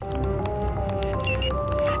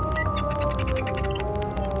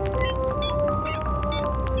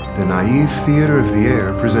The Naive Theater of the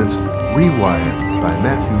Air presents Rewired by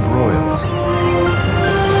Matthew Broyles.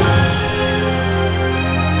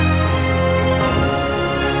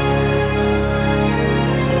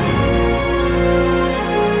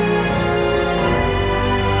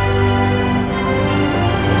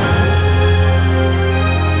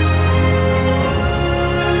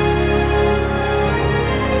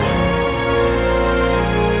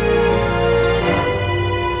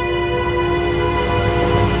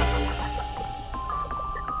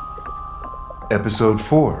 Episode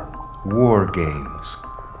 4, War Games.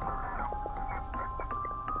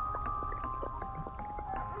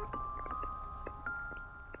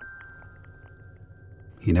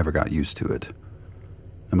 He never got used to it.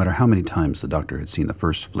 No matter how many times the doctor had seen the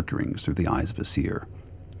first flickerings through the eyes of a seer,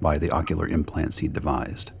 via the ocular implants he'd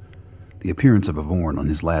devised, the appearance of a Vorn on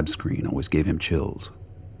his lab screen always gave him chills.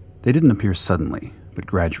 They didn't appear suddenly, but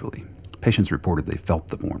gradually. Patients reported they felt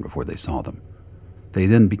the Vorn before they saw them. They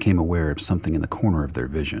then became aware of something in the corner of their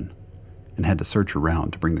vision, and had to search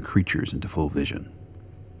around to bring the creatures into full vision.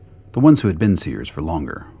 The ones who had been seers for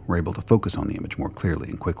longer were able to focus on the image more clearly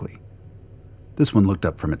and quickly. This one looked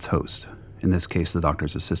up from its host, in this case the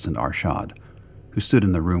doctor's assistant Arshad, who stood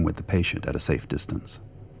in the room with the patient at a safe distance.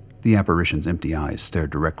 The apparition's empty eyes stared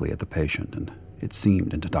directly at the patient, and it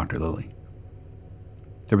seemed into Dr. Lilly.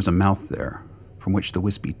 There was a mouth there, from which the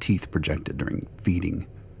wispy teeth projected during feeding,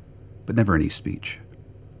 but never any speech.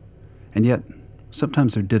 And yet,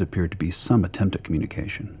 sometimes there did appear to be some attempt at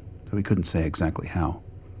communication, though he couldn't say exactly how.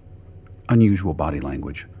 Unusual body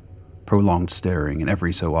language, prolonged staring, and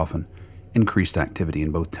every so often, increased activity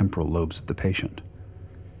in both temporal lobes of the patient,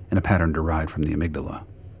 in a pattern derived from the amygdala,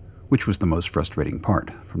 which was the most frustrating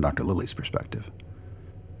part from Dr. Lilly's perspective.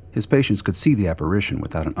 His patients could see the apparition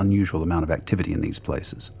without an unusual amount of activity in these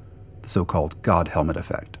places, the so-called God helmet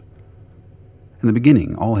effect. In the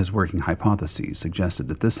beginning, all his working hypotheses suggested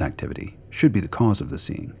that this activity should be the cause of the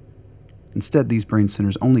seeing. Instead, these brain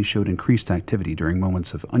centers only showed increased activity during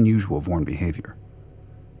moments of unusual Vorn behavior.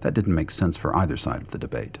 That didn't make sense for either side of the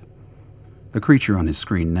debate. The creature on his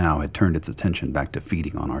screen now had turned its attention back to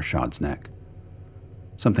feeding on Arshad's neck,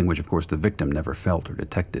 something which of course the victim never felt or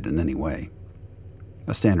detected in any way.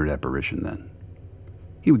 A standard apparition, then.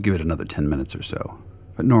 He would give it another 10 minutes or so,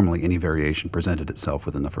 but normally any variation presented itself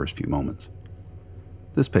within the first few moments.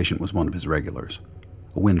 This patient was one of his regulars,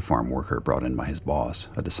 a wind farm worker brought in by his boss,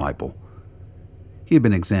 a disciple. He had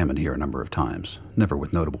been examined here a number of times, never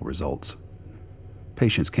with notable results.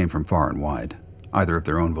 Patients came from far and wide, either of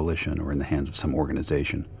their own volition or in the hands of some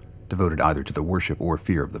organization, devoted either to the worship or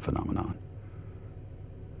fear of the phenomenon.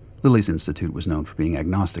 Lilly's Institute was known for being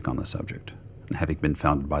agnostic on the subject, and having been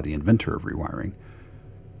founded by the inventor of rewiring,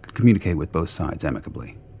 could communicate with both sides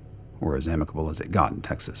amicably, or as amicable as it got in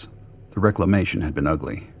Texas. The reclamation had been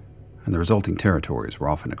ugly, and the resulting territories were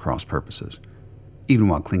often at cross purposes, even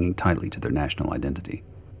while clinging tightly to their national identity.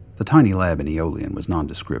 The tiny lab in Aeolian was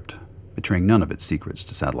nondescript, betraying none of its secrets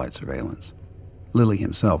to satellite surveillance. Lilly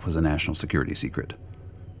himself was a national security secret.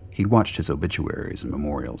 He'd watched his obituaries and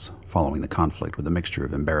memorials, following the conflict with a mixture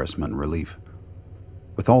of embarrassment and relief.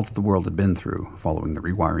 With all that the world had been through following the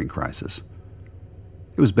rewiring crisis,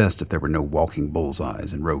 it was best if there were no walking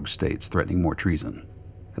bullseyes in rogue states threatening more treason.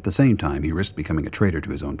 At the same time, he risked becoming a traitor to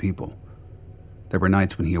his own people. There were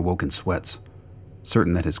nights when he awoke in sweats,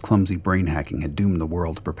 certain that his clumsy brain hacking had doomed the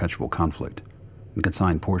world to perpetual conflict and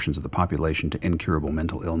consigned portions of the population to incurable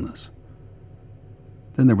mental illness.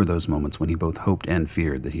 Then there were those moments when he both hoped and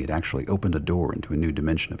feared that he had actually opened a door into a new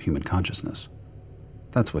dimension of human consciousness.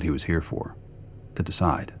 That's what he was here for, to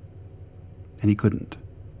decide. And he couldn't.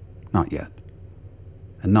 Not yet.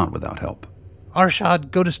 And not without help.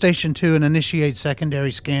 Arshad, go to Station 2 and initiate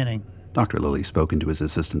secondary scanning. Dr. Lilly spoke into his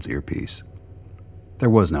assistant's earpiece. There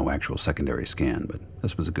was no actual secondary scan, but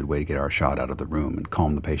this was a good way to get Arshad out of the room and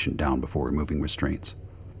calm the patient down before removing restraints.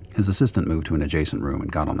 His assistant moved to an adjacent room and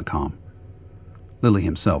got on the comm. Lilly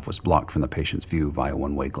himself was blocked from the patient's view via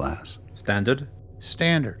one-way glass. Standard?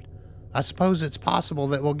 Standard. I suppose it's possible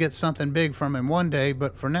that we'll get something big from him one day,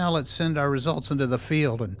 but for now let's send our results into the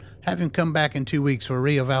field and have him come back in 2 weeks for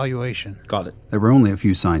reevaluation. Got it. There were only a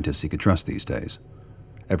few scientists he could trust these days.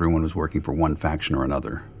 Everyone was working for one faction or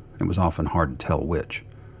another. It was often hard to tell which.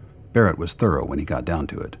 Barrett was thorough when he got down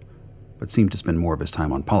to it, but seemed to spend more of his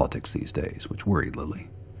time on politics these days, which worried Lilly.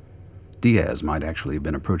 Diaz might actually have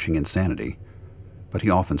been approaching insanity, but he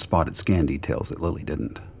often spotted scan details that Lilly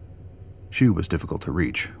didn't. Shu was difficult to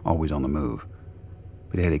reach, always on the move,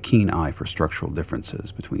 but he had a keen eye for structural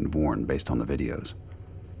differences between Vorn based on the videos.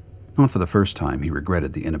 Not for the first time, he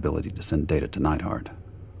regretted the inability to send data to Neidhart.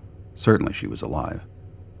 Certainly she was alive.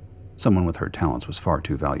 Someone with her talents was far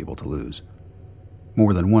too valuable to lose.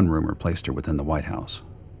 More than one rumor placed her within the White House.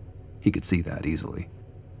 He could see that easily.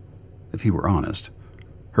 If he were honest,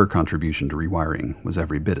 her contribution to rewiring was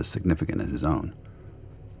every bit as significant as his own.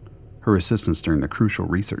 Her assistance during the crucial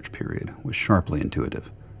research period was sharply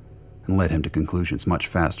intuitive and led him to conclusions much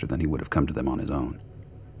faster than he would have come to them on his own.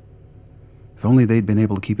 If only they'd been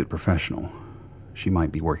able to keep it professional, she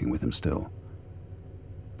might be working with him still.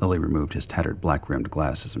 Lily removed his tattered black-rimmed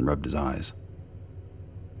glasses and rubbed his eyes.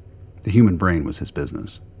 The human brain was his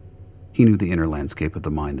business. He knew the inner landscape of the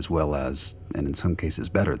mind as well as, and in some cases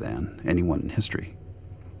better than, anyone in history,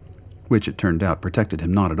 which it turned out protected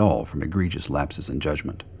him not at all from egregious lapses in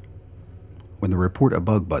judgment. When the report a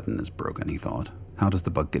bug button is broken, he thought, how does the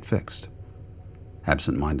bug get fixed?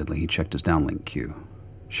 Absent-mindedly, he checked his downlink queue,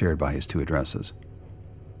 shared by his 2 addresses.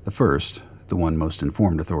 The first, the one most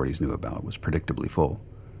informed authorities knew about, was predictably full.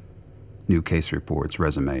 New case reports,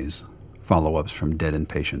 resumes, follow-ups from dead-end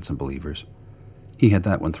patients and believers. He had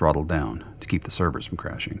that one throttled down to keep the servers from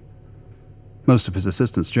crashing. Most of his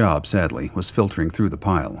assistant's job, sadly, was filtering through the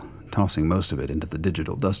pile, tossing most of it into the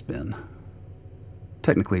digital dustbin.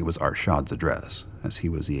 Technically, it was Arshad's address, as he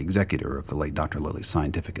was the executor of the late Dr. Lilly's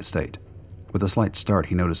scientific estate. With a slight start,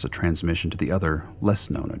 he noticed a transmission to the other,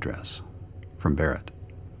 less-known address, from Barrett.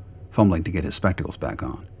 Fumbling to get his spectacles back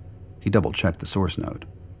on, he double-checked the source node.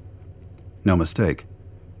 No mistake,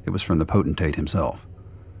 it was from the potentate himself.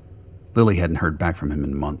 Lilly hadn't heard back from him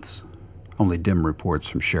in months, only dim reports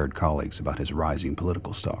from shared colleagues about his rising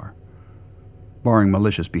political star. Barring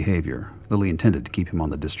malicious behavior, Lilly intended to keep him on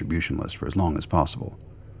the distribution list for as long as possible.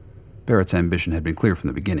 Barrett's ambition had been clear from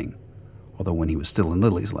the beginning, although when he was still in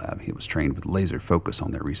Lilly's lab, he was trained with laser focus on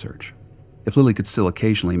their research. If Lilly could still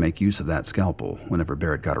occasionally make use of that scalpel whenever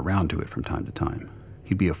Barrett got around to it from time to time,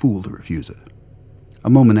 he'd be a fool to refuse it. A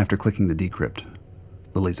moment after clicking the decrypt,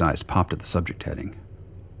 Lily's eyes popped at the subject heading,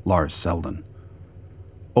 Lars Selden.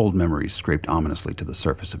 Old memories scraped ominously to the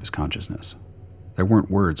surface of his consciousness. There weren't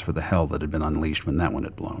words for the hell that had been unleashed when that one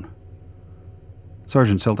had blown.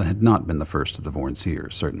 Sergeant Selden had not been the first of the Vorn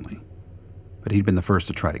Seers, certainly, but he'd been the first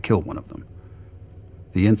to try to kill one of them.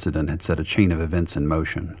 The incident had set a chain of events in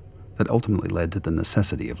motion that ultimately led to the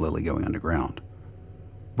necessity of Lily going underground.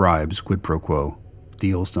 Bribes, quid pro quo,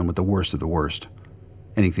 deals done with the worst of the worst,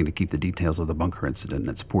 anything to keep the details of the bunker incident and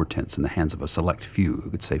its portents in the hands of a select few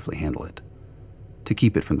who could safely handle it. To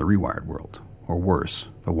keep it from the Rewired world, or worse,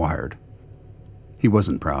 the Wired. He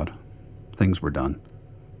wasn't proud. Things were done.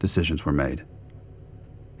 Decisions were made.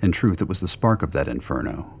 In truth, it was the spark of that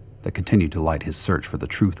inferno that continued to light his search for the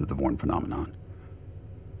truth of the Vorn phenomenon.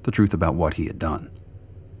 The truth about what he had done.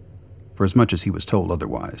 For as much as he was told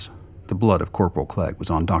otherwise, the blood of Corporal Clegg was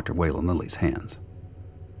on Dr. Waylon Lilly's hands,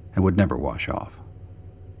 and would never wash off.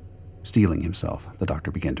 Steeling himself, the doctor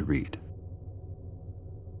began to read.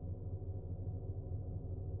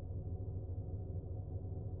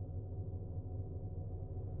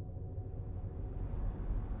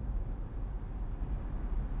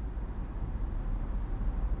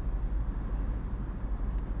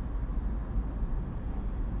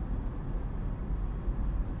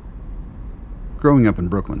 Growing up in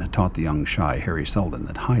Brooklyn had taught the young, shy Harry Selden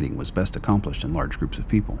that hiding was best accomplished in large groups of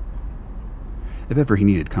people. If ever he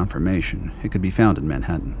needed confirmation, it could be found in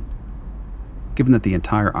Manhattan. Given that the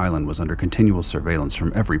entire island was under continual surveillance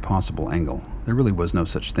from every possible angle, there really was no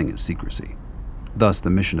such thing as secrecy. Thus, the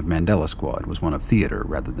mission of Mandela Squad was one of theater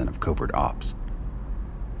rather than of covert ops.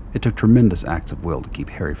 It took tremendous acts of will to keep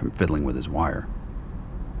Harry from fiddling with his wire.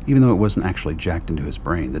 Even though it wasn't actually jacked into his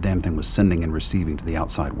brain, the damn thing was sending and receiving to the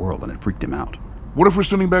outside world, and it freaked him out. What if we're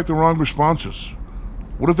sending back the wrong responses?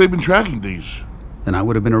 What if they've been tracking these? Then I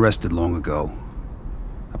would have been arrested long ago.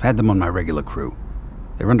 I've had them on my regular crew.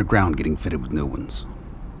 They're underground getting fitted with new ones.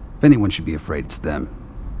 If anyone should be afraid, it's them.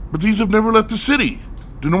 But these have never left the city.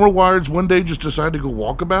 Do normal Wireds one day just decide to go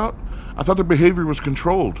walkabout? I thought their behavior was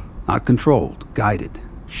controlled. Not controlled, guided,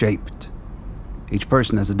 shaped. Each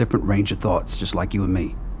person has a different range of thoughts, just like you and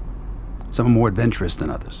me. Some are more adventurous than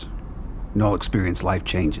others. And all experience life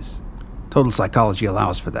changes. Total psychology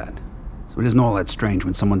allows for that. So it isn't all that strange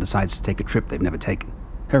when someone decides to take a trip they've never taken.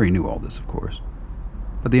 Harry knew all this, of course.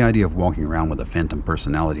 But the idea of walking around with a phantom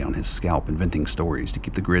personality on his scalp inventing stories to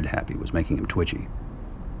keep the grid happy was making him twitchy.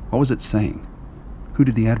 What was it saying? Who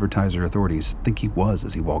did the advertiser authorities think he was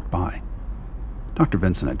as he walked by? Dr.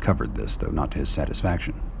 Vincent had covered this, though not to his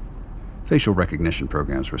satisfaction. Facial recognition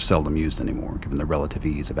programs were seldom used anymore, given the relative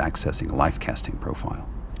ease of accessing a life-casting profile.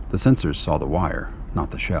 The sensors saw the wire,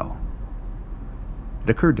 not the shell. It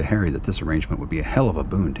occurred to Harry that this arrangement would be a hell of a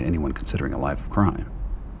boon to anyone considering a life of crime.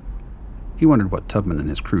 He wondered what Tubman and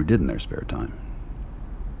his crew did in their spare time.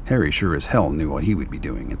 Harry sure as hell knew what he would be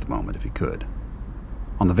doing at the moment if he could.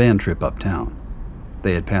 On the van trip uptown,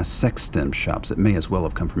 they had passed sex stem shops that may as well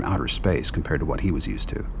have come from outer space compared to what he was used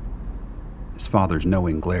to. His father's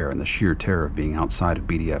knowing glare and the sheer terror of being outside of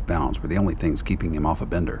BDF bounds were the only things keeping him off a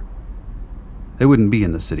bender. They wouldn't be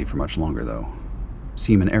in the city for much longer, though.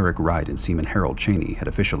 Seaman Eric Wright and Seaman Harold Cheney had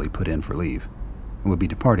officially put in for leave and would be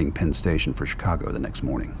departing Penn Station for Chicago the next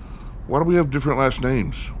morning. Why do we have different last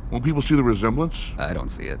names? Won't people see the resemblance? I don't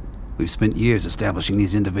see it. We've spent years establishing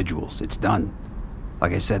these individuals. It's done.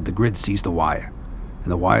 Like I said, the grid sees the wire,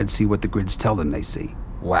 and the wired see what the grids tell them they see.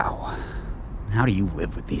 Wow. How do you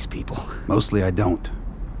live with these people? Mostly I don't.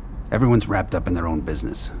 Everyone's wrapped up in their own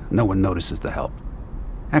business. No one notices the help.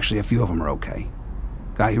 Actually, a few of them are okay.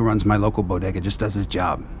 Guy who runs my local bodega just does his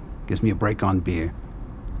job. Gives me a break on beer.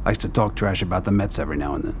 Likes to talk trash about the Mets every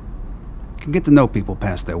now and then. You can get to know people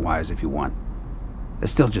past their wires if you want. They're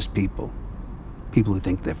still just people. People who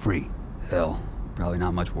think they're free. Hell, probably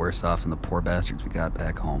not much worse off than the poor bastards we got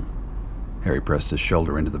back home. Harry pressed his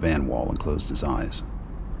shoulder into the van wall and closed his eyes.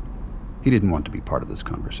 He didn't want to be part of this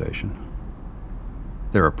conversation.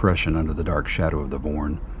 Their oppression under the dark shadow of the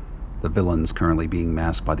Vorn, the villains currently being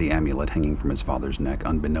masked by the amulet hanging from his father's neck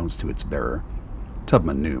unbeknownst to its bearer,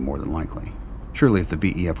 Tubman knew more than likely. Surely if the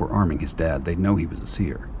VEF were arming his dad, they'd know he was a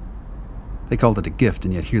seer. They called it a gift,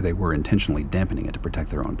 and yet here they were intentionally dampening it to protect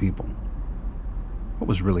their own people. What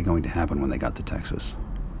was really going to happen when they got to Texas?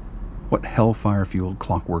 What hellfire-fueled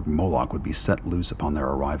clockwork Moloch would be set loose upon their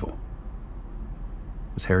arrival?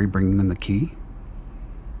 Was Harry bringing them the key?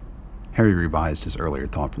 Harry revised his earlier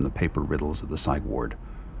thought from the paper riddles of the psych ward,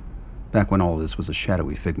 back when all this was a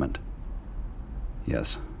shadowy figment.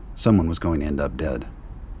 Yes, someone was going to end up dead.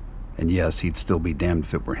 And yes, he'd still be damned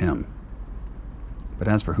if it were him. But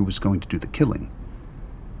as for who was going to do the killing,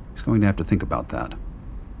 he's going to have to think about that.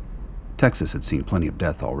 Texas had seen plenty of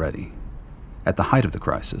death already. At the height of the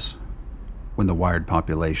crisis, when the wired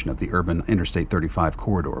population of the urban Interstate 35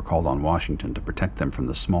 corridor called on Washington to protect them from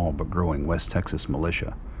the small but growing West Texas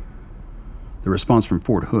militia, the response from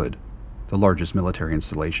Fort Hood, the largest military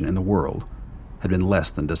installation in the world, had been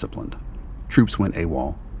less than disciplined. Troops went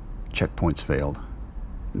AWOL, checkpoints failed,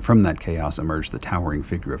 and from that chaos emerged the towering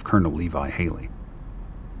figure of Colonel Levi Haley,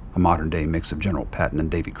 a modern-day mix of General Patton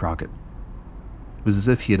and Davy Crockett. It was as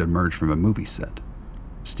if he had emerged from a movie set.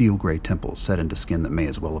 Steel-gray temples set into skin that may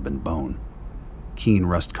as well have been bone. Keen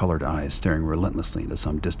rust-colored eyes staring relentlessly into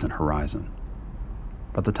some distant horizon.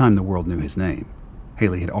 By the time the world knew his name,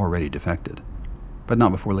 Haley had already defected, but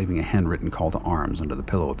not before leaving a handwritten call to arms under the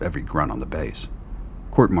pillow of every grunt on the base.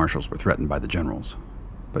 Court-martials were threatened by the generals,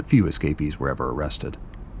 but few escapees were ever arrested.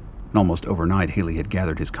 And almost overnight, Haley had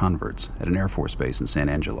gathered his converts at an Air Force base in San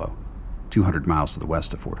Angelo, 200 miles to the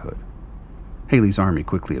west of Fort Hood. Haley's army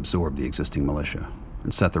quickly absorbed the existing militia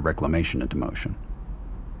and set the reclamation into motion.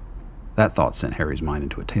 That thought sent Harry's mind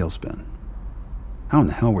into a tailspin. How in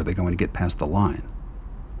the hell were they going to get past the line?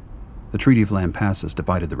 The Treaty of Lampasas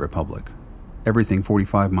divided the Republic, everything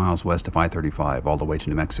 45 miles west of I-35 all the way to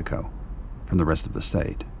New Mexico, from the rest of the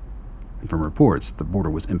state. And from reports, the border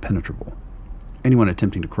was impenetrable. Anyone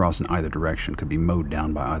attempting to cross in either direction could be mowed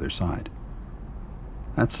down by either side.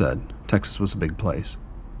 That said, Texas was a big place.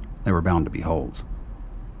 There were bound to be holes.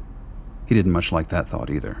 He didn't much like that thought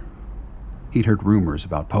either. He'd heard rumors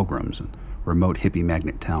about pogroms and remote hippie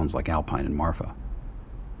magnet towns like Alpine and Marfa.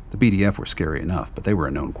 The BDF were scary enough, but they were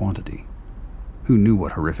a known quantity. Who knew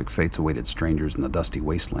what horrific fates awaited strangers in the dusty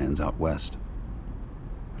wastelands out west?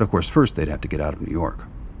 But of course, first they'd have to get out of New York.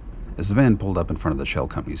 As the van pulled up in front of the shell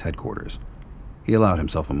company's headquarters, he allowed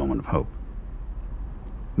himself a moment of hope.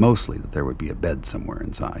 Mostly that there would be a bed somewhere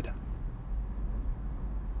inside.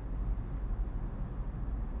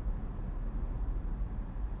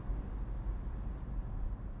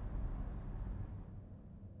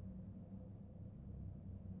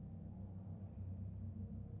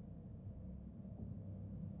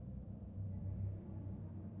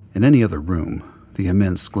 In any other room, the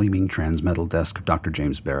immense, gleaming transmetal desk of Dr.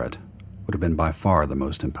 James Barrett would have been by far the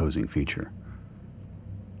most imposing feature.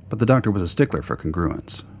 But the doctor was a stickler for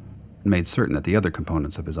congruence, and made certain that the other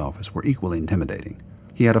components of his office were equally intimidating.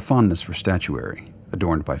 He had a fondness for statuary,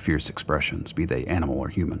 adorned by fierce expressions, be they animal or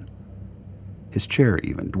human. His chair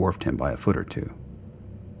even dwarfed him by a foot or two.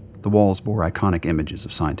 The walls bore iconic images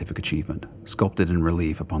of scientific achievement, sculpted in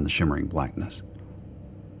relief upon the shimmering blackness.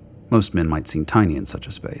 Most men might seem tiny in such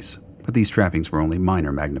a space, but these trappings were only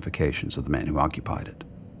minor magnifications of the man who occupied it.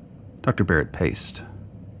 Dr. Barrett paced,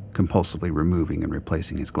 compulsively removing and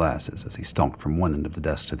replacing his glasses as he stalked from one end of the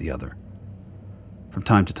desk to the other. From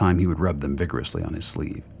time to time he would rub them vigorously on his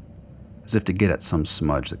sleeve, as if to get at some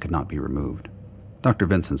smudge that could not be removed. Dr.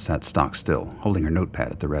 Vincent sat stock still, holding her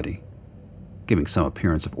notepad at the ready, giving some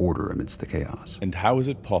appearance of order amidst the chaos. And how is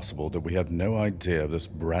it possible that we have no idea of this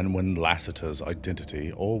Branwen Lassiter's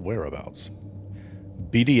identity or whereabouts?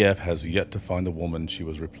 BDF has yet to find the woman she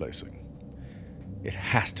was replacing. It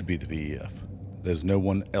has to be the VEF. There's no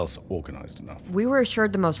one else organized enough. We were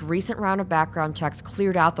assured the most recent round of background checks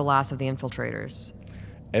cleared out the last of the infiltrators.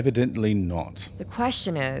 Evidently not. The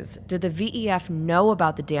question is, did the VEF know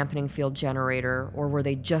about the dampening field generator, or were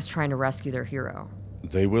they just trying to rescue their hero?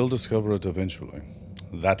 They will discover it eventually.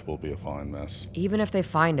 That will be a fine mess. Even if they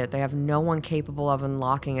find it, they have no one capable of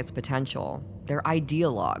unlocking its potential. They're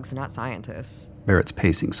ideologues, not scientists. Barrett's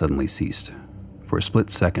pacing suddenly ceased. For a split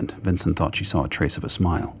second, Vincent thought she saw a trace of a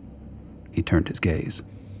smile. He turned his gaze.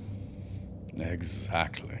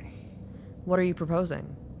 Exactly. What are you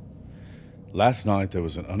proposing? Last night there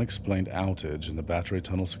was an unexplained outage in the battery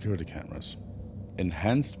tunnel security cameras.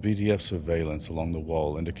 Enhanced BDF surveillance along the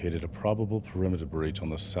wall indicated a probable perimeter breach on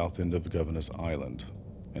the south end of Governor's Island,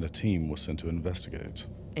 and a team was sent to investigate.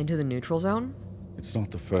 Into the neutral zone? It's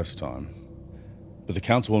not the first time, but the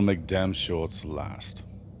council will make damn sure it's last.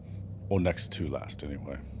 Or next to last,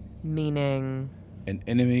 anyway. Meaning? An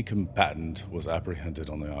enemy combatant was apprehended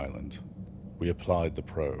on the island. We applied the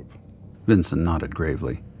probe. Vincent nodded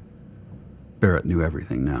gravely. Barrett knew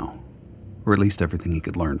everything now, or at least everything he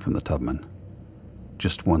could learn from the Tubman.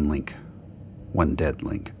 Just one link. One dead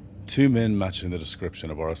link. 2 men matching the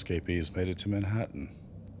description of our escapees made it to Manhattan.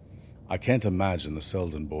 I can't imagine the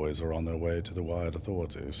Selden boys are on their way to the Wired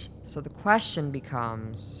authorities. So the question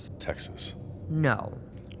becomes... Texas. No.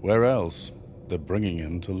 Where else? They're bringing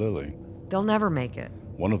him to Lily. They'll never make it.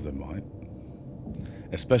 One of them might.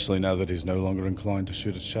 Especially now that he's no longer inclined to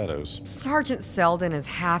shoot at shadows. Sergeant Selden is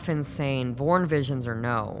half insane, Vorn visions or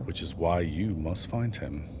no. Which is why you must find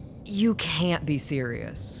him. You can't be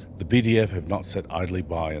serious. The BDF have not sat idly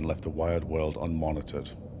by and left the Wired world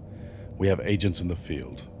unmonitored. We have agents in the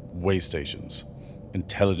field, way stations,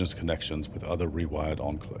 intelligence connections with other Rewired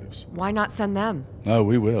enclaves. Why not send them? Oh,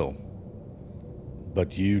 we will.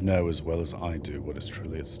 But you know as well as I do what is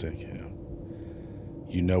truly at stake here.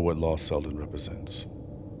 You know what Lars Selden represents.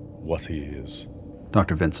 What he is.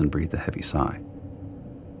 Dr. Vincent breathed a heavy sigh.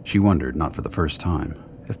 She wondered, not for the first time,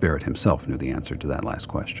 if Barrett himself knew the answer to that last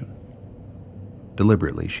question.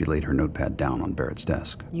 Deliberately, she laid her notepad down on Barrett's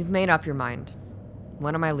desk. You've made up your mind.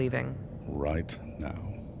 When am I leaving? Right now.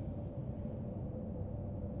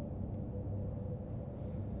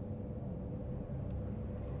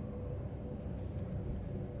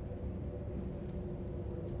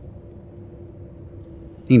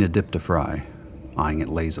 Nina dipped a fry, eyeing it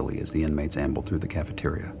lazily as the inmates ambled through the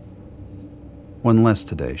cafeteria. One less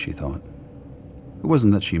today, she thought. It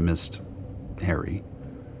wasn't that she missed Harry.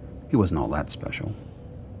 He wasn't all that special.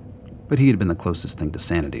 But he had been the closest thing to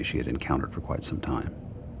sanity she had encountered for quite some time.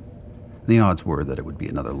 The odds were that it would be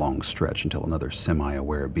another long stretch until another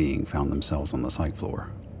semi-aware being found themselves on the site floor.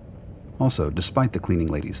 Also, despite the cleaning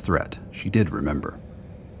lady's threat, she did remember.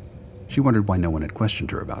 She wondered why no one had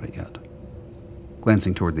questioned her about it yet.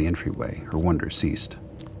 Glancing toward the entryway, her wonder ceased.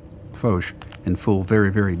 Foch, in full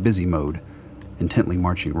very, very busy mode, intently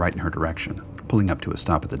marching right in her direction, pulling up to a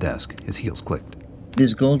stop at the desk, his heels clicked.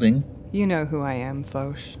 Ms. Golding, You know who I am,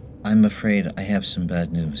 Foch. I'm afraid I have some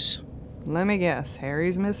bad news. Let me guess,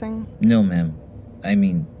 Harry's missing? No, ma'am. I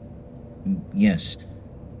mean, yes.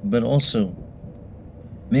 But also,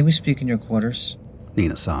 may we speak in your quarters?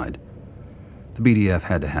 Nina sighed. The BDF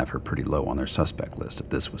had to have her pretty low on their suspect list if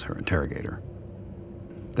this was her interrogator.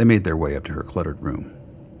 They made their way up to her cluttered room.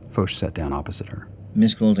 Foch sat down opposite her.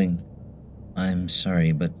 Miss Golding, I'm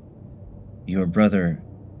sorry, but your brother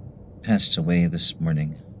passed away this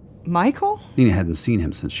morning. Michael? Nina hadn't seen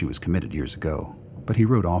him since she was committed years ago, but he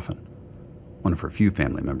wrote often. One of her few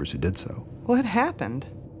family members who did so. What happened?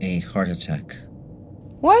 A heart attack.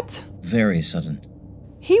 What? Very sudden.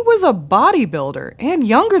 He was a bodybuilder and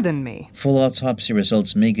younger than me. Full autopsy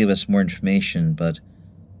results may give us more information, but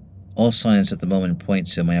all signs at the moment point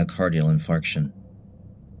to myocardial infarction.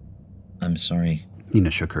 I'm sorry.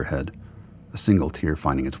 Nina shook her head, a single tear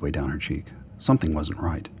finding its way down her cheek. Something wasn't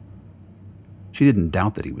right. She didn't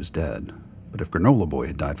doubt that he was dead, but if Granola Boy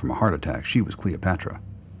had died from a heart attack, she was Cleopatra.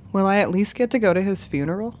 Will I at least get to go to his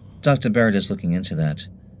funeral? Dr. Barrett is looking into that.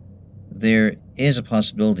 There is a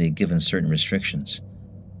possibility given certain restrictions.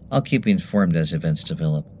 I'll keep you informed as events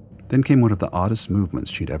develop. Then came one of the oddest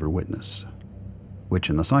movements she'd ever witnessed, which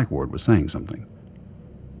in the psych ward was saying something.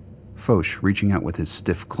 Foch reaching out with his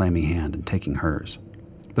stiff, clammy hand and taking hers.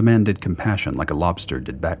 The man did compassion like a lobster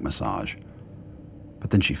did back massage.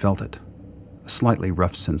 But then she felt it, a slightly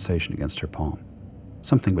rough sensation against her palm.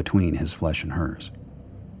 something between his flesh and hers.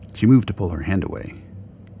 She moved to pull her hand away,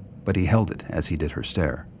 but he held it as he did her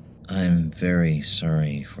stare. I'm very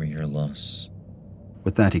sorry for your loss.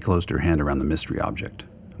 With that, he closed her hand around the mystery object,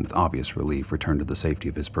 and with obvious relief returned to the safety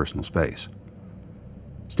of his personal space.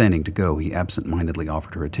 Standing to go, he absent-mindedly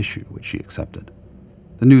offered her a tissue, which she accepted.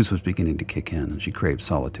 The news was beginning to kick in, and she craved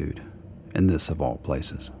solitude, in this of all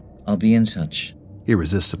places. I'll be in touch.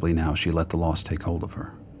 Irresistibly now, she let the loss take hold of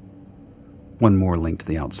her. One more link to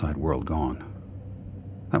the outside world gone.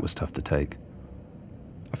 That was tough to take.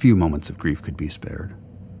 A few moments of grief could be spared.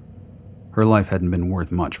 Her life hadn't been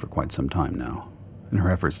worth much for quite some time now, and her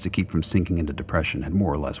efforts to keep from sinking into depression had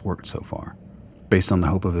more or less worked so far, based on the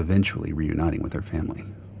hope of eventually reuniting with her family.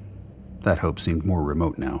 That hope seemed more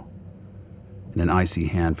remote now, and an icy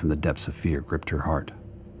hand from the depths of fear gripped her heart.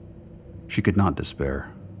 She could not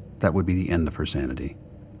despair. That would be the end of her sanity.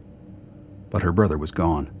 But her brother was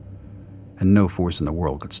gone, and no force in the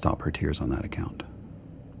world could stop her tears on that account.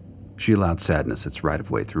 She allowed sadness its right of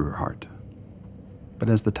way through her heart. But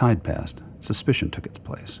as the tide passed, suspicion took its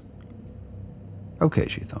place. Okay,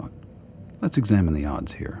 she thought. Let's examine the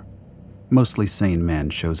odds here. Mostly sane man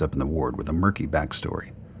shows up in the ward with a murky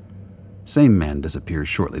backstory. Same man disappears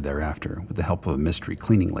shortly thereafter with the help of a mystery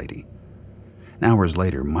cleaning lady. And hours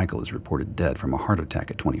later, Michael is reported dead from a heart attack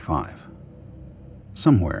at 25.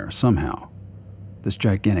 Somewhere, somehow, this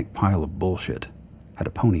gigantic pile of bullshit had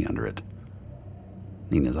a pony under it.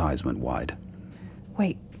 Nina's eyes went wide.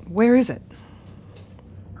 Wait, where is it?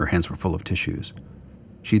 Her hands were full of tissues.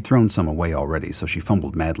 She'd thrown some away already, so she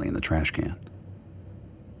fumbled madly in the trash can.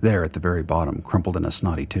 There, at the very bottom, crumpled in a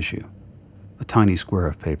snotty tissue, a tiny square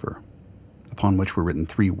of paper, upon which were written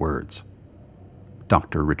 3 words: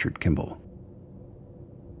 Dr. Richard Kimball.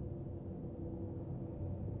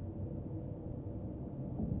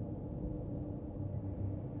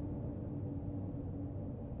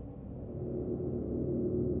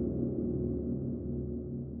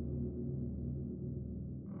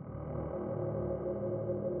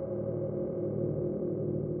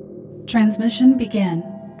 Transmission begin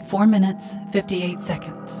 4 minutes 58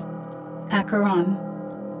 seconds. Acheron,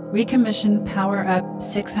 recommission power up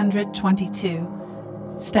 622.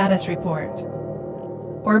 Status report.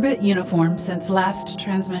 Orbit uniform since last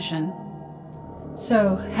transmission.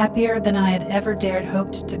 So, happier than I had ever dared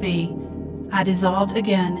hoped to be, I dissolved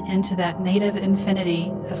again into that native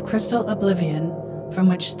infinity of crystal oblivion from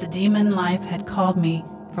which the demon life had called me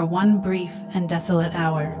for one brief and desolate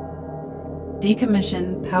hour.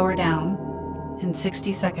 Decommission power down in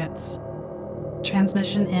 60 seconds.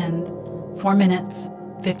 Transmission end 4 minutes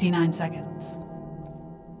 59 seconds.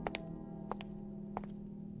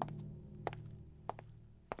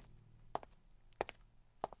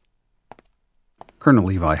 Colonel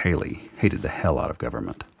Levi Haley hated the hell out of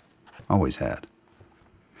government. Always had.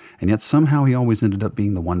 And yet somehow he always ended up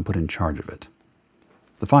being the one put in charge of it.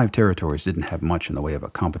 The 5 territories didn't have much in the way of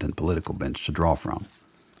a competent political bench to draw from,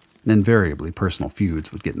 and invariably personal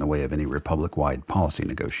feuds would get in the way of any republic-wide policy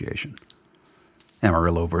negotiation.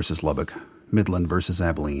 Amarillo versus Lubbock, Midland versus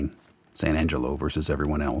Abilene, San Angelo versus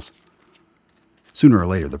everyone else. Sooner or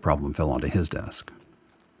later, the problem fell onto his desk.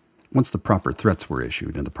 Once the proper threats were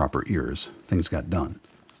issued and the proper ears, things got done.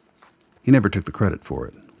 He never took the credit for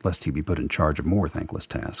it, lest he be put in charge of more thankless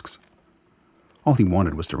tasks. All he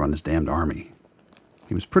wanted was to run his damned army.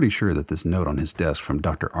 He was pretty sure that this note on his desk from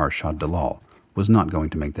Dr. Arshad Dalal was not going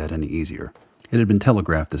to make that any easier. It had been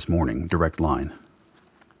telegraphed this morning, direct line.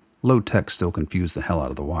 Low tech still confused the hell out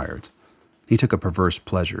of the wires. He took a perverse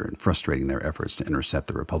pleasure in frustrating their efforts to intercept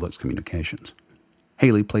the Republic's communications.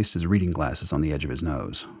 Haley placed his reading glasses on the edge of his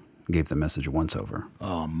nose and gave the message a once-over.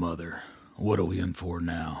 Oh, mother. What are we in for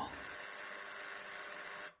now?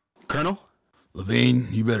 Colonel? Levine,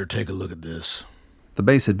 you better take a look at this. The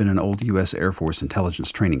base had been an old U.S. Air Force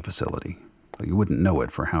intelligence training facility, but you wouldn't know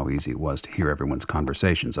it for how easy it was to hear everyone's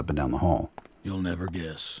conversations up and down the hall. You'll never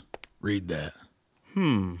guess. Read that.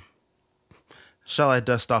 Shall I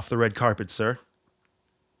dust off the red carpet, sir?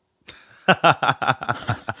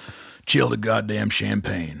 Chill the goddamn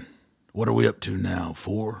champagne. What are we up to now,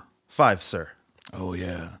 4? 5, sir. Oh,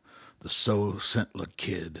 yeah. The So-Sentla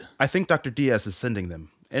kid. I think Dr. Diaz is sending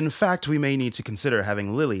them. In fact, we may need to consider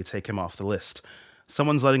having Lily take him off the list.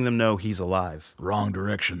 Someone's letting them know he's alive. Wrong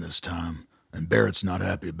direction this time, and Barrett's not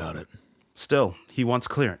happy about it. Still, he wants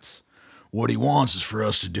clearance. What he wants is for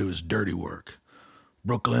us to do his dirty work.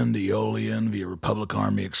 Brooklyn to Eolian via Republic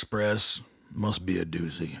Army Express must be a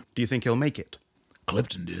doozy. Do you think he'll make it?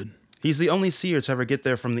 Clifton did. He's the only seer to ever get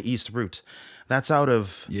there from the east route. That's out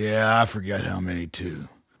of... Yeah, I forget how many, too.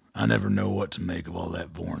 I never know what to make of all that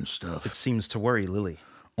Vorn stuff. It seems to worry Lily.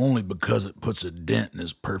 Only because it puts a dent in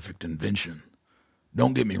his perfect invention.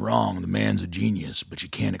 Don't get me wrong, the man's a genius, but you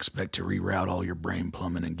can't expect to reroute all your brain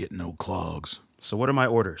plumbing and get no clogs. So what are my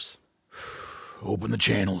orders? Open the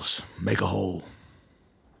channels. Make a hole.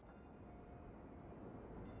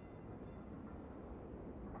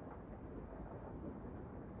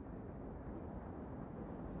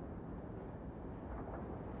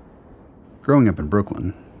 Growing up in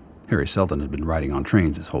Brooklyn, Harry Selden had been riding on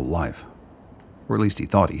trains his whole life. Or at least he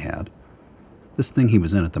thought he had. This thing he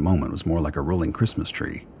was in at the moment was more like a rolling Christmas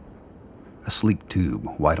tree. A sleek tube,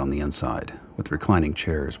 white on the inside, with reclining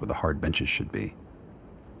chairs where the hard benches should be.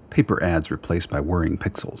 Paper ads replaced by whirring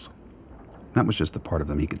pixels. That was just the part of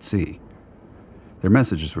them he could see. Their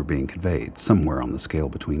messages were being conveyed, somewhere on the scale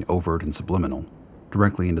between overt and subliminal,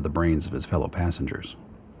 directly into the brains of his fellow passengers.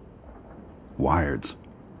 Wireds.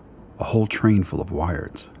 A whole train full of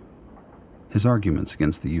wireds. His arguments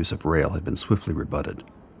against the use of rail had been swiftly rebutted.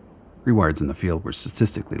 Rewireds in the field were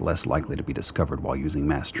statistically less likely to be discovered while using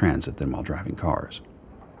mass transit than while driving cars.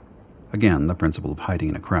 Again, the principle of hiding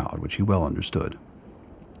in a crowd, which he well understood.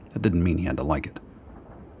 That didn't mean he had to like it.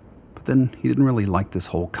 But then he didn't really like this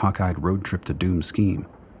whole cockeyed road trip to doom scheme.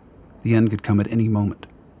 The end could come at any moment.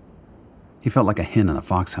 He felt like a hen in a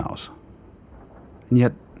fox house. And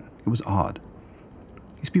yet, it was odd.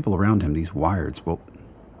 These people around him, these wireds, well,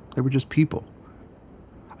 they were just people.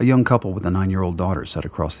 A young couple with a 9-year-old daughter sat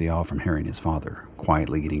across the aisle from Harry and his father,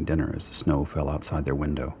 quietly eating dinner as the snow fell outside their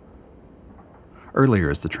window. Earlier,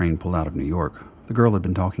 as the train pulled out of New York, the girl had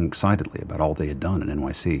been talking excitedly about all they had done in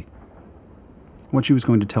NYC, what she was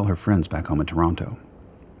going to tell her friends back home in Toronto.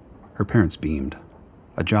 Her parents beamed.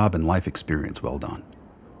 A job and life experience well done.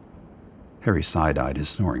 Harry side-eyed his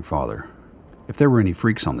snoring father. If there were any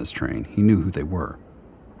freaks on this train, he knew who they were.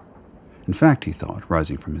 In fact, he thought,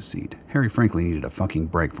 rising from his seat, Harry frankly needed a fucking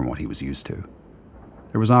break from what he was used to.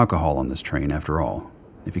 There was alcohol on this train, after all.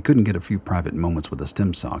 If he couldn't get a few private moments with a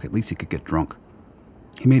stim sock, at least he could get drunk.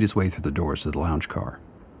 He made his way through the doors to the lounge car.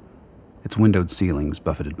 Its windowed ceilings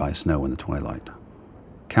buffeted by snow in the twilight.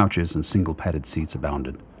 Couches and single-padded seats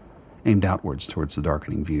abounded, aimed outwards towards the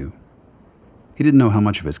darkening view. He didn't know how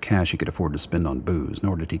much of his cash he could afford to spend on booze,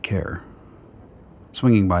 nor did he care.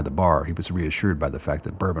 Swinging by the bar, he was reassured by the fact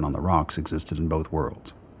that bourbon on the rocks existed in both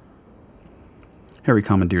worlds. Harry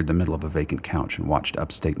commandeered the middle of a vacant couch and watched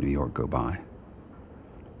upstate New York go by.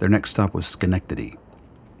 Their next stop was Schenectady.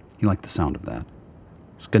 He liked the sound of that.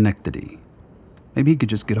 Schenectady. Maybe he could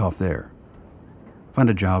just get off there. Find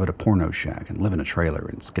a job at a porno shack and live in a trailer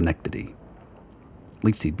in Schenectady. At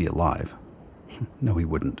least he'd be alive. No, he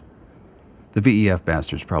wouldn't. The VEF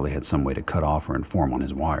bastards probably had some way to cut off or inform on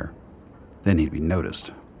his wire. Then he'd be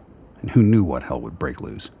noticed, and who knew what hell would break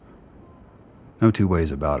loose. No two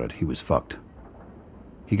ways about it, he was fucked.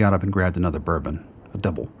 He got up and grabbed another bourbon, a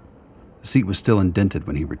double. The seat was still indented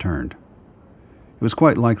when he returned. It was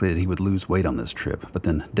quite likely that he would lose weight on this trip, but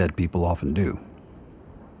then dead people often do.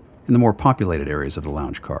 In the more populated areas of the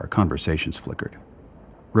lounge car, conversations flickered.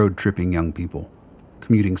 Road-tripping young people,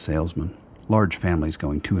 commuting salesmen, large families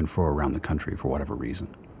going to and fro around the country for whatever reason.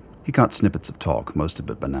 He caught snippets of talk, most of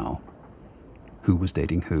it banal. Who was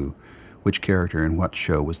dating who, which character in what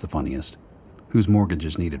show was the funniest, whose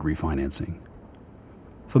mortgages needed refinancing.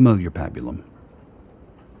 Familiar pabulum.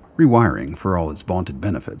 Rewiring, for all its vaunted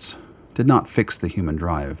benefits, did not fix the human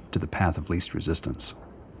drive to the path of least resistance.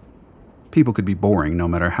 People could be boring no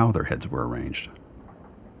matter how their heads were arranged.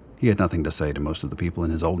 He had nothing to say to most of the people in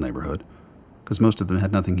his old neighborhood, because most of them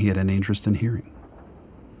had nothing he had any interest in hearing.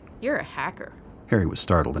 You're a hacker. Harry was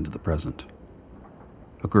startled into the present.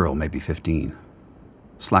 A girl, maybe 15.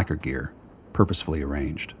 Slacker gear, purposefully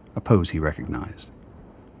arranged, a pose he recognized.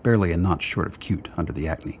 Barely a notch short of cute under the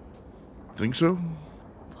acne. Think so?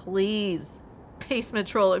 Please. Basement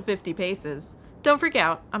troll at 50 paces. Don't freak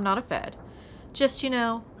out, I'm not a fed. Just,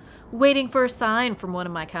 waiting for a sign from one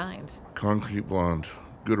of my kind. Concrete blonde.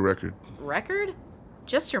 Good record. Record?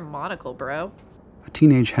 Just your monocle, bro. A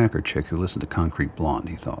teenage hacker chick who listened to Concrete Blonde,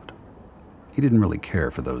 he thought. He didn't really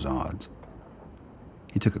care for those odds.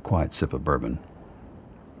 He took a quiet sip of bourbon.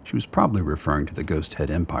 She was probably referring to the Ghost Head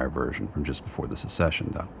Empire version from just before the secession,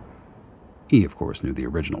 though. He, of course, knew the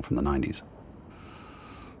original from the 90s.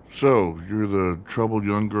 So, you're the troubled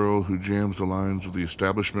young girl who jams the lines of the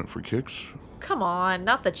establishment for kicks? Come on,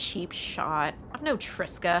 not the cheap shot. I'm no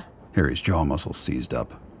Triska. Harry's jaw muscles seized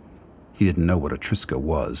up. He didn't know what a Triska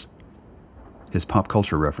was. His pop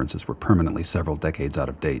culture references were permanently several decades out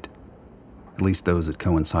of date, at least those that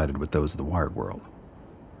coincided with those of the Wired world.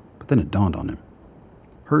 But then it dawned on him.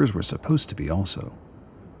 Hers were supposed to be also.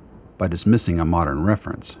 By dismissing a modern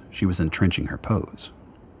reference, she was entrenching her pose.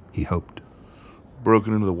 He hoped.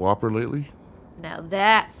 Broken into the Whopper lately? Now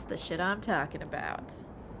that's the shit I'm talking about.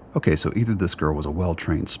 Okay, so either this girl was a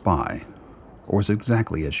well-trained spy, or was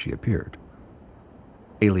exactly as she appeared.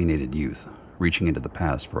 Alienated youth, reaching into the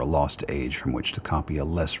past for a lost age from which to copy a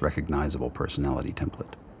less recognizable personality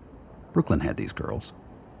template. Brooklyn had these girls.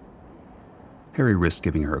 Harry risked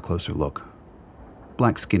giving her a closer look.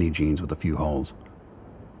 Black skinny jeans with a few holes.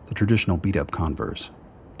 The traditional beat-up Converse.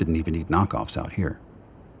 Didn't even need knockoffs out here.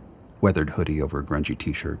 Weathered hoodie over a grungy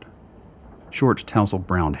t-shirt. Short, tousled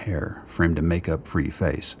brown hair framed a makeup-free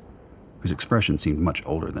face, whose expression seemed much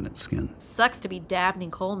older than its skin. Sucks to be Dabney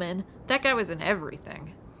Coleman. That guy was in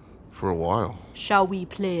everything. For a while. Shall we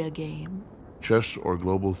play a game? Chess or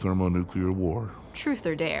global thermonuclear war? Truth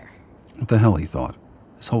or dare? What the hell, he thought.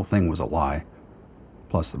 This whole thing was a lie.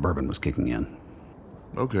 Plus, the bourbon was kicking in.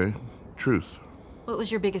 Okay, truth. What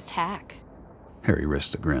was your biggest hack? Harry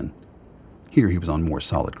risked a grin. Here he was on more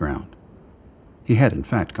solid ground. He had, in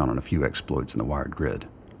fact, gone on a few exploits in the Wired grid,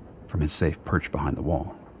 from his safe perch behind the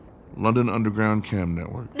wall. London Underground Cam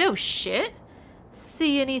Network. No shit.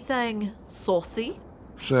 See anything saucy?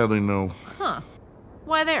 Sadly, no. Huh.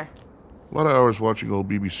 Why there? A lot of hours watching old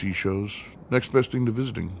BBC shows. Next best thing to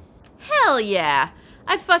visiting. Hell yeah.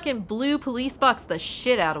 I'd fucking blue police box the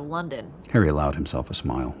shit out of London. Harry allowed himself a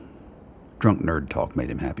smile. Drunk nerd talk made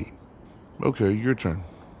him happy. Okay, your turn.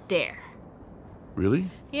 Dare. Really?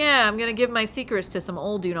 Yeah, I'm gonna give my secrets to some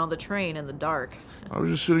old dude on the train in the dark. I was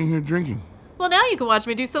just sitting here drinking. Well, now you can watch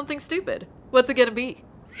me do something stupid. What's it gonna be?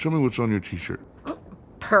 Show me what's on your t-shirt.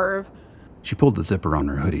 Perv. She pulled the zipper on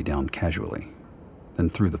her hoodie down casually, then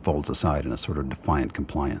threw the folds aside in a sort of defiant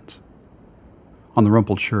compliance. On the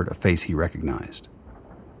rumpled shirt, a face he recognized.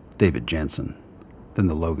 David Jansen. Then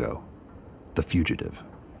the logo. The Fugitive.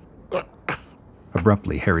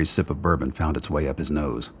 Abruptly, Harry's sip of bourbon found its way up his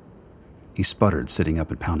nose. He sputtered, sitting up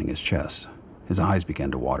and pounding his chest. His eyes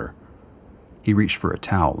began to water. He reached for a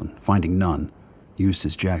towel and, finding none, used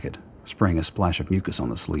his jacket, spraying a splash of mucus on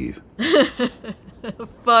the sleeve.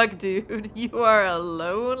 Fuck, dude. You are a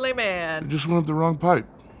lonely man. I just went up the wrong pipe.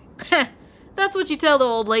 That's what you tell the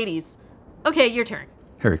old ladies. Okay, your turn.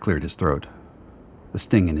 Harry cleared his throat. The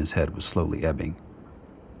sting in his head was slowly ebbing.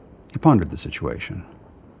 He pondered the situation.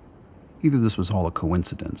 Either this was all a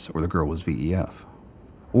coincidence, or the girl was VEF.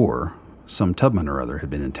 Or some Tubman or other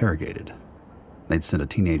had been interrogated. They'd sent a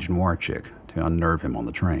teenage noir chick to unnerve him on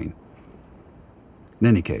the train. In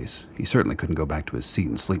any case, he certainly couldn't go back to his seat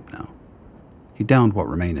and sleep now. He downed what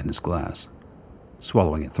remained in his glass,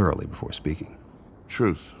 swallowing it thoroughly before speaking.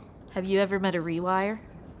 Truth. Have you ever met a rewire?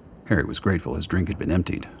 Harry was grateful his drink had been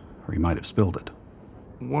emptied, or he might have spilled it.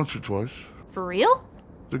 Once or twice. For real?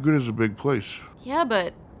 The grid is a big place. Yeah,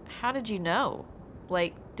 but how did you know?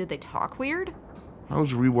 Like, did they talk weird?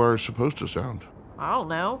 How's Rewire supposed to sound? I don't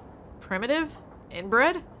know. Primitive?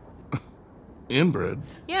 Inbred? Inbred?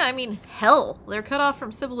 Yeah, I mean, hell. They're cut off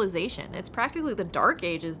from civilization. It's practically the Dark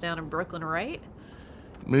Ages down in Brooklyn, right?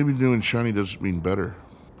 Maybe new and shiny doesn't mean better.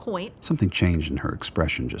 Point. Something changed in her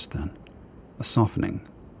expression just then. A softening.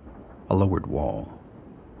 A lowered wall.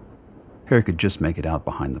 Harry could just make it out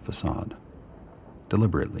behind the facade.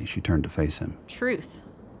 Deliberately, she turned to face him. Truth.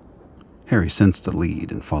 Harry sensed a lead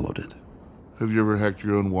and followed it. Have you ever hacked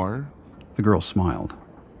your own wire? The girl smiled.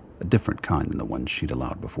 A different kind than the ones she'd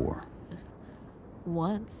allowed before.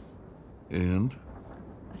 Once. And?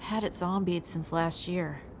 I've had it zombied since last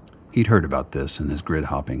year. He'd heard about this in his grid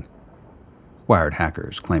hopping. Wired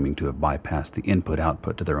hackers claiming to have bypassed the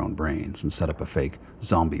input-output to their own brains and set up a fake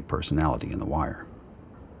zombie personality in the wire.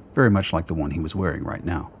 Very much like the one he was wearing right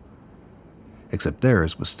now. Except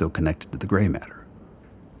theirs was still connected to the gray matter.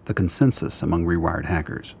 The consensus among Rewired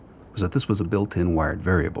hackers was that this was a built-in wired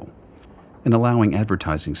variable. In allowing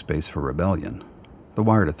advertising space for rebellion, the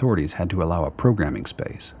Wired authorities had to allow a programming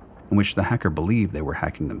space in which the hacker believed they were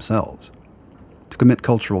hacking themselves. To commit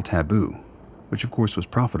cultural taboo, which of course was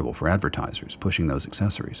profitable for advertisers pushing those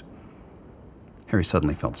accessories. Harry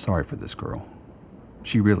suddenly felt sorry for this girl.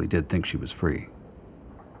 She really did think she was free.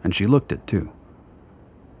 And she looked it, too.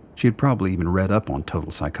 She had probably even read up on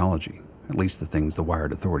total psychology, at least the things the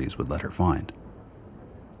Wired authorities would let her find.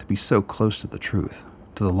 To be so close to the truth,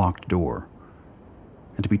 to the locked door,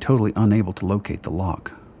 and to be totally unable to locate the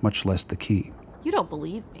lock, much less the key. You don't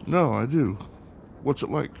believe me. No, I do. What's it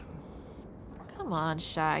like? Come on,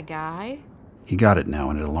 shy guy. He got it now,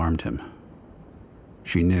 and it alarmed him.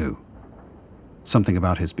 She knew. Something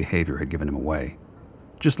about his behavior had given him away.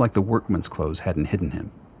 Just like the workman's clothes hadn't hidden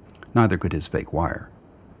him, neither could his fake wire.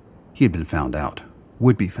 He had been found out,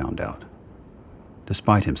 would be found out.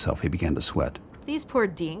 Despite himself, he began to sweat. These poor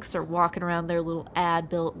dinks are walking around their little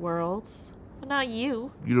ad-built worlds. But not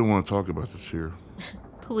you. You don't want to talk about this here.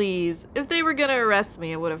 Please, if they were gonna arrest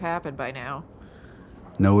me, it would have happened by now.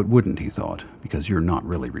 No, it wouldn't, he thought, because you're not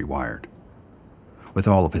really rewired. With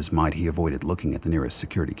all of his might, he avoided looking at the nearest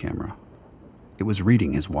security camera. It was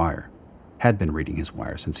reading his wire, had been reading his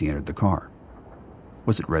wire since he entered the car.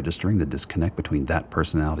 Was it registering the disconnect between that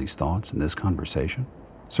personality's thoughts and this conversation?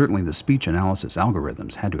 Certainly the speech analysis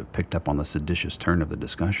algorithms had to have picked up on the seditious turn of the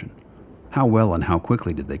discussion. How well and how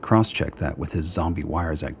quickly did they cross-check that with his zombie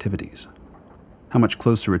wire's activities? How much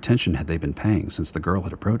closer attention had they been paying since the girl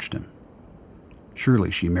had approached him? Surely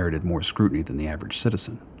she merited more scrutiny than the average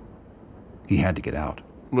citizen. He had to get out.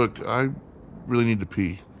 Look, I really need to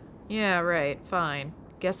pee. Yeah, right, fine.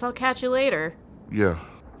 Guess I'll catch you later. Yeah.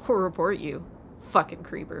 Or report you. Fucking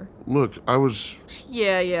creeper. Look, I was...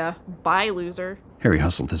 Yeah. Bye, loser. Harry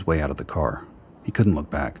hustled his way out of the car. He couldn't look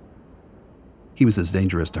back. He was as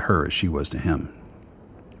dangerous to her as she was to him.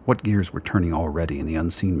 What gears were turning already in the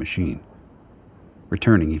unseen machine?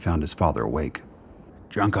 Returning, he found his father awake.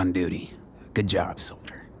 Drunk on duty. Good job,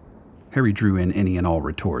 soldier. Harry drew in any and all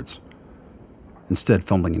retorts, instead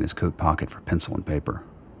fumbling in his coat pocket for pencil and paper.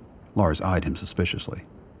 Lars eyed him suspiciously.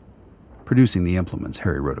 Producing the implements,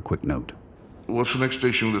 Harry wrote a quick note. What's the next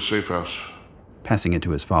station with the safe house? Passing it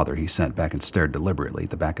to his father, he sat back and stared deliberately at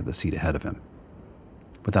the back of the seat ahead of him.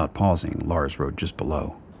 Without pausing, Lars wrote just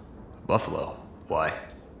below. Buffalo. Why?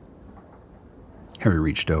 Harry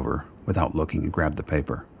reached over, without looking, and grabbed the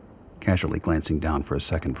paper, casually glancing down for a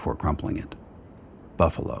second before crumpling it.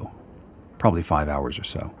 Buffalo. Probably 5 hours or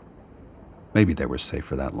so. Maybe they were safe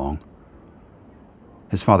for that long.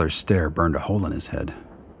 His father's stare burned a hole in his head,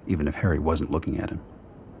 even if Harry wasn't looking at him.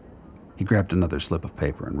 He grabbed another slip of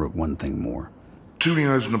paper and wrote one thing more. Too many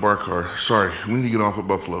eyes in the bar car. Sorry, we need to get off at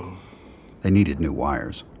Buffalo. They needed new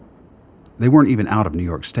wires. They weren't even out of New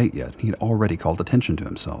York State yet. He had already called attention to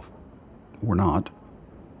himself. Or not.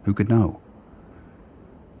 Who could know?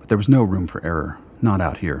 But there was no room for error, not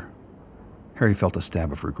out here. Harry felt a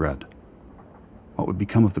stab of regret. What would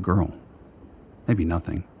become of the girl? Maybe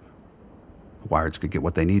nothing. The Wireds could get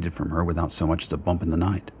what they needed from her without so much as a bump in the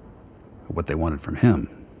night. But what they wanted from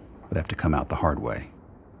him would have to come out the hard way.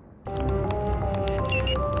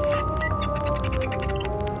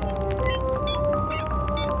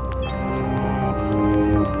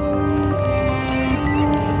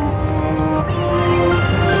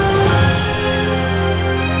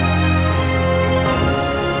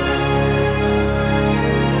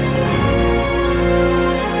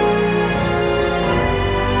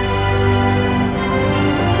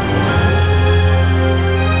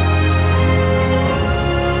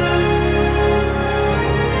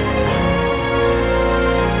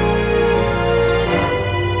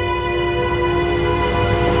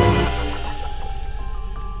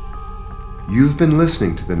 You've been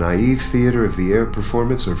listening to the Naive Theater of the Air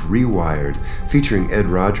performance of Rewired, featuring Ed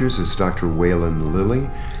Rogers as Dr. Waylon Lilly,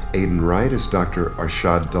 Aidan Wright as Dr.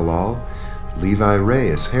 Arshad Dalal, Levi Ray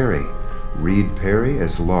as Harry, Reed Perry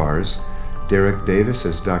as Lars, Derek Davis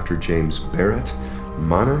as Dr. James Barrett,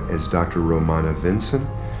 Mana as Dr. Romana Vinson,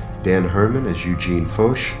 Dan Herman as Eugene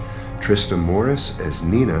Foch, Trista Morris as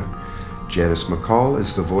Nina, Janice McCall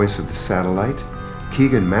as the voice of the satellite,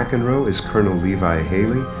 Keegan McEnroe as Colonel Levi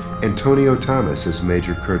Haley, Antonio Thomas as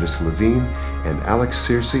Major Curtis Levine, and Alex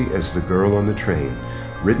Searcy as the girl on the train.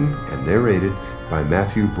 Written and narrated by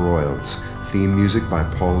Matthew Broyles. Theme music by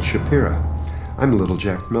Paul Shapira. I'm Little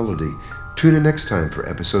Jack Melody. Tune in next time for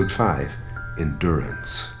Episode 5,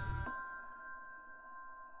 Endurance.